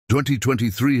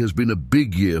2023 has been a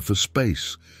big year for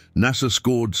space. NASA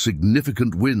scored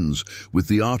significant wins with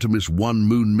the Artemis 1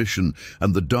 moon mission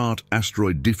and the DART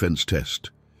asteroid defense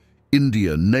test.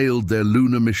 India nailed their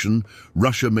lunar mission,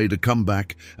 Russia made a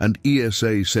comeback, and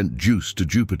ESA sent juice to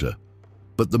Jupiter.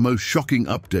 But the most shocking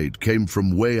update came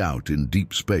from way out in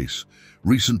deep space.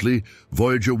 Recently,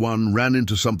 Voyager 1 ran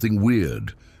into something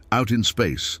weird, out in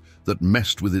space, that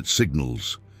messed with its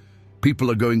signals.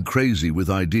 People are going crazy with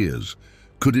ideas.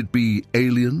 Could it be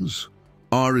aliens?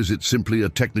 Or is it simply a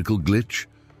technical glitch?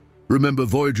 Remember,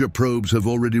 Voyager probes have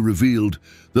already revealed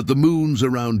that the moons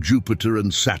around Jupiter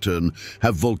and Saturn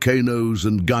have volcanoes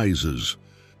and geysers.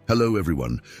 Hello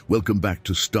everyone, welcome back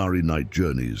to Starry Night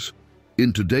Journeys.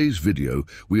 In today's video,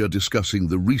 we are discussing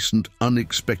the recent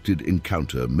unexpected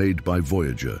encounter made by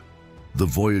Voyager. The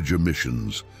Voyager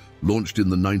missions. Launched in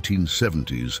the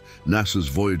 1970s, NASA's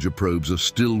Voyager probes are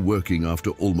still working after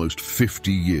almost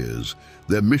 50 years.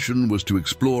 Their mission was to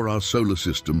explore our solar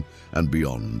system and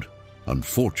beyond.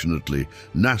 Unfortunately,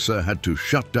 NASA had to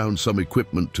shut down some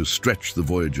equipment to stretch the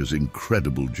Voyager's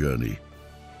incredible journey.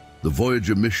 The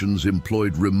Voyager missions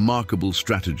employed remarkable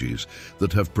strategies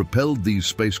that have propelled these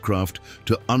spacecraft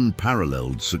to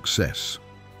unparalleled success.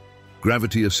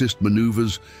 Gravity assist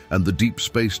maneuvers and the Deep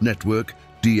Space Network,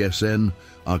 DSN,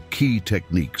 are key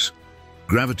techniques.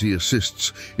 Gravity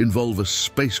assists involve a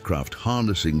spacecraft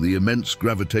harnessing the immense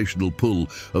gravitational pull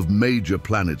of major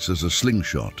planets as a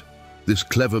slingshot. This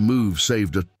clever move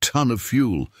saved a ton of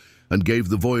fuel and gave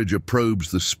the Voyager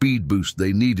probes the speed boost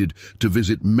they needed to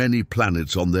visit many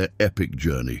planets on their epic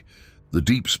journey. The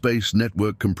Deep Space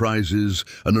Network comprises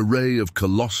an array of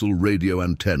colossal radio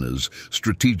antennas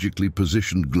strategically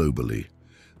positioned globally.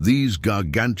 These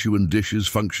gargantuan dishes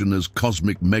function as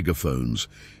cosmic megaphones,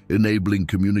 enabling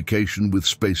communication with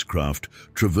spacecraft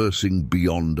traversing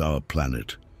beyond our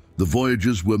planet. The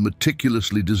Voyagers were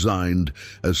meticulously designed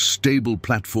as stable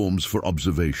platforms for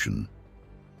observation.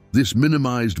 This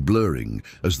minimized blurring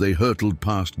as they hurtled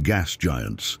past gas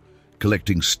giants,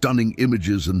 collecting stunning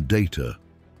images and data.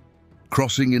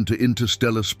 Crossing into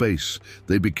interstellar space,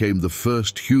 they became the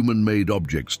first human-made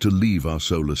objects to leave our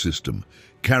solar system,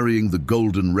 carrying the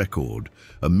golden record,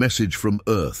 a message from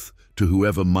Earth to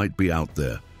whoever might be out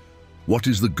there. What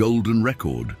is the golden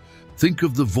record? Think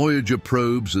of the Voyager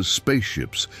probes as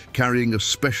spaceships carrying a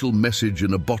special message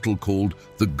in a bottle called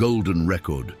the golden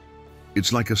record.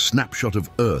 It's like a snapshot of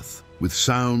Earth, with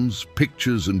sounds,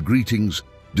 pictures, and greetings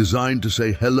designed to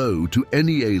say hello to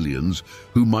any aliens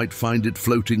who might find it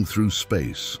floating through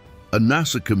space. A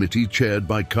NASA committee chaired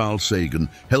by Carl Sagan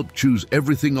helped choose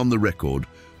everything on the record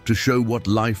to show what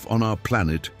life on our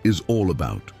planet is all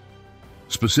about.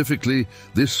 Specifically,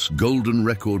 this golden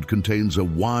record contains a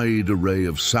wide array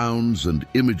of sounds and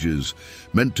images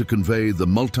meant to convey the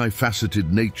multifaceted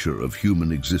nature of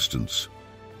human existence.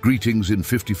 Greetings in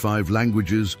 55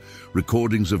 languages,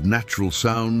 recordings of natural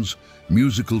sounds,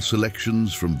 musical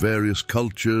selections from various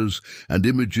cultures, and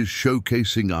images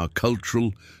showcasing our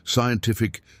cultural,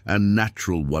 scientific, and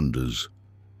natural wonders.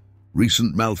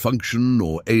 Recent malfunction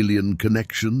or alien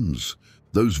connections?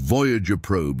 Those Voyager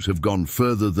probes have gone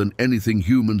further than anything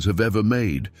humans have ever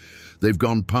made. They've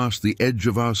gone past the edge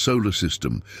of our solar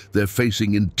system. They're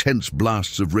facing intense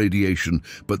blasts of radiation,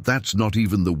 but that's not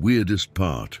even the weirdest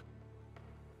part.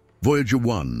 Voyager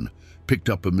 1 picked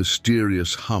up a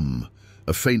mysterious hum,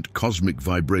 a faint cosmic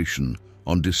vibration,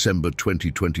 on December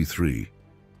 2023.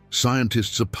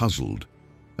 Scientists are puzzled,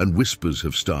 and whispers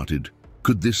have started.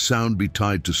 Could this sound be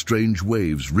tied to strange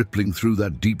waves rippling through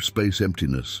that deep space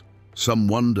emptiness? Some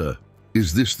wonder,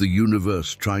 is this the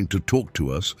universe trying to talk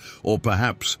to us, or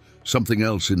perhaps something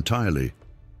else entirely?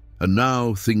 And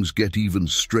now things get even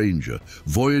stranger.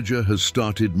 Voyager has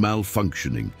started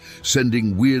malfunctioning,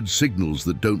 sending weird signals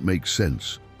that don't make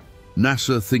sense.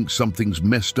 NASA thinks something's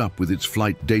messed up with its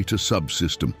flight data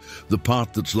subsystem, the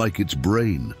part that's like its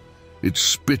brain. It's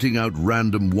spitting out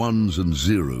random ones and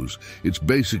zeros. It's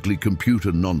basically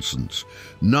computer nonsense.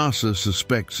 NASA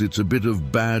suspects it's a bit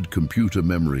of bad computer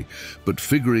memory, but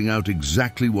figuring out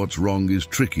exactly what's wrong is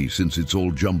tricky since it's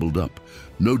all jumbled up.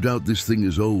 No doubt this thing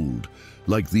is old,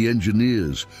 like the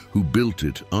engineers who built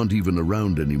it aren't even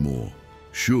around anymore.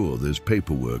 Sure, there's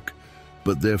paperwork,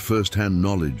 but their first-hand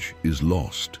knowledge is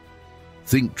lost.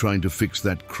 Think trying to fix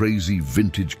that crazy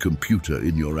vintage computer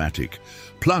in your attic.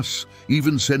 Plus,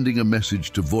 even sending a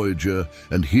message to Voyager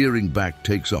and hearing back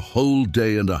takes a whole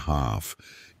day and a half.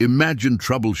 Imagine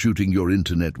troubleshooting your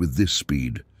internet with this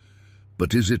speed.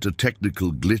 But is it a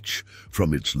technical glitch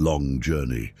from its long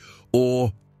journey?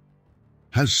 Or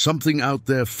has something out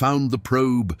there found the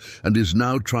probe and is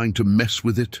now trying to mess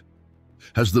with it?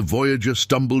 Has the Voyager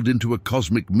stumbled into a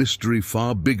cosmic mystery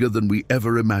far bigger than we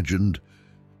ever imagined?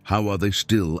 How are they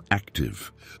still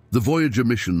active? The Voyager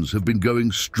missions have been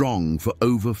going strong for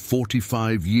over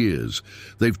 45 years.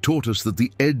 They've taught us that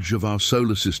the edge of our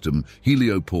solar system,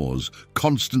 heliopause,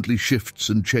 constantly shifts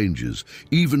and changes.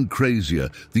 Even crazier,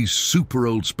 these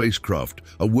super-old spacecraft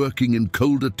are working in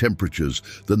colder temperatures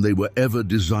than they were ever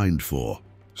designed for.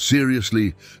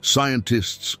 Seriously,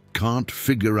 scientists can't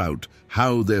figure out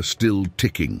how they're still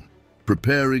ticking.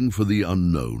 Preparing for the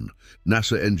unknown,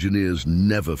 NASA engineers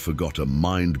never forgot a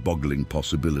mind-boggling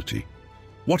possibility.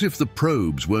 What if the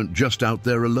probes weren't just out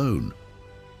there alone?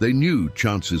 They knew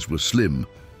chances were slim,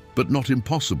 but not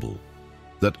impossible.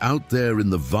 That out there in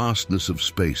the vastness of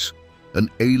space, an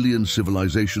alien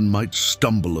civilization might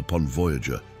stumble upon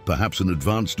Voyager. Perhaps an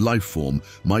advanced life form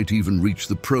might even reach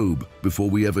the probe before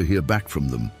we ever hear back from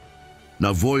them.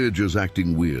 Now Voyager's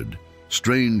acting weird.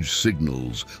 Strange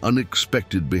signals,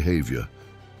 unexpected behavior.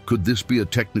 Could this be a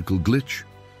technical glitch?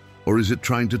 Or is it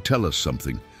trying to tell us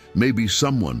something? Maybe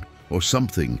someone or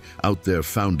something out there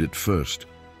found it first.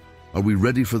 Are we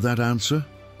ready for that answer?